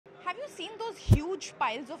Have you seen those huge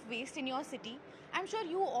piles of waste in your city? I'm sure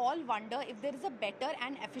you all wonder if there is a better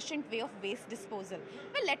and efficient way of waste disposal.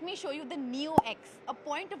 Well, let me show you the Neo-X, a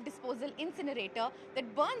point of disposal incinerator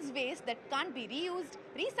that burns waste that can't be reused,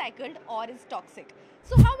 recycled or is toxic.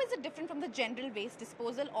 So how is it different from the general waste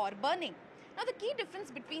disposal or burning? Now the key difference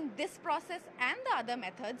between this process and the other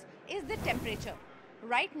methods is the temperature.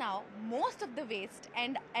 Right now, most of the waste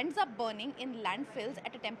ends up burning in landfills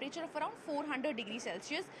at a temperature of around 400 degrees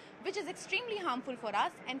Celsius, which is extremely harmful for us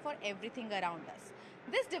and for everything around us.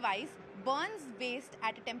 This device burns waste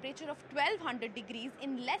at a temperature of 1200 degrees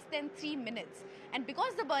in less than 3 minutes. And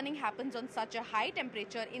because the burning happens on such a high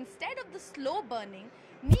temperature, instead of the slow burning,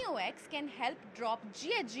 Neo-X can help drop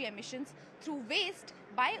GHG emissions through waste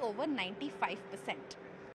by over 95%.